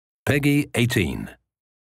Peggy 18.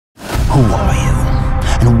 Who are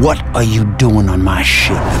you? And what are you doing on my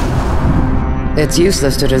ship? It's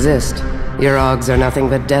useless to resist. Your augs are nothing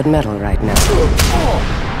but dead metal right now.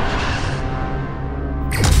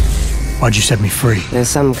 Why'd you set me free? There's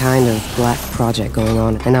some kind of black project going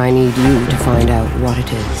on, and I need you to find out what it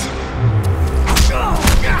is.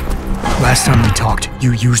 Last time we talked,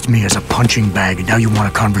 you used me as a punching bag, and now you want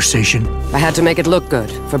a conversation? I had to make it look good,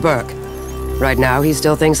 for Burke. Right now, he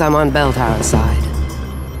still thinks I'm on Bell Tower's side.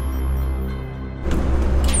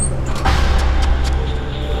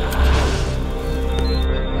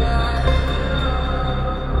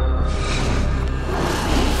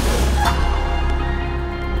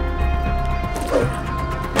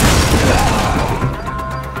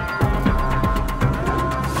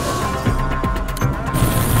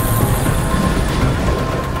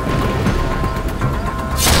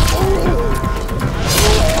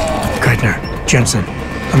 Jensen,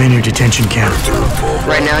 I'm in your detention camp.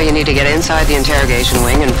 Right now, you need to get inside the interrogation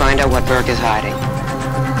wing and find out what Burke is hiding.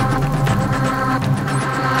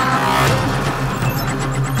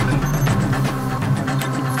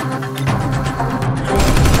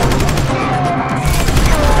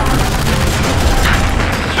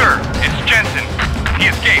 Sir, it's Jensen. He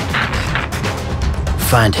escaped.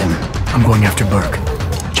 Find him. I'm going after Burke.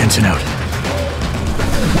 Jensen out.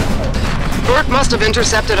 Burke must have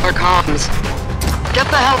intercepted our comms. Get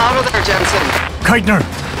the hell out of there, Jensen! Keitner!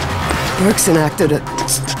 Burke's enacted a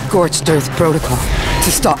scorched earth protocol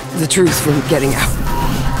to stop the truth from getting out.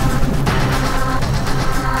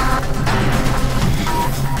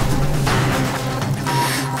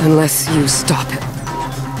 Unless you stop it.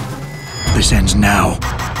 This ends now.